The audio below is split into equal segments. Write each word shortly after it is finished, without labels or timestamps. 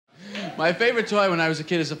My favorite toy when I was a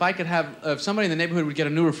kid is if somebody in the neighborhood would get a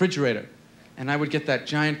new refrigerator, and I would get that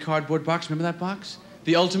giant cardboard box. Remember that box?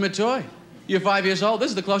 The ultimate toy. You're 5 years old. This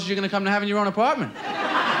is the closest you're going to come to having your own apartment.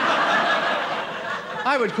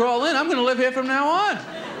 I would crawl in. I'm going to live here from now on.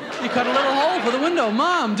 You cut a little hole for the window.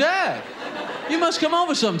 Mom, Dad, you must come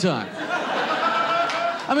over sometime.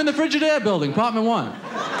 I'm in the Frigidaire building, apartment 1.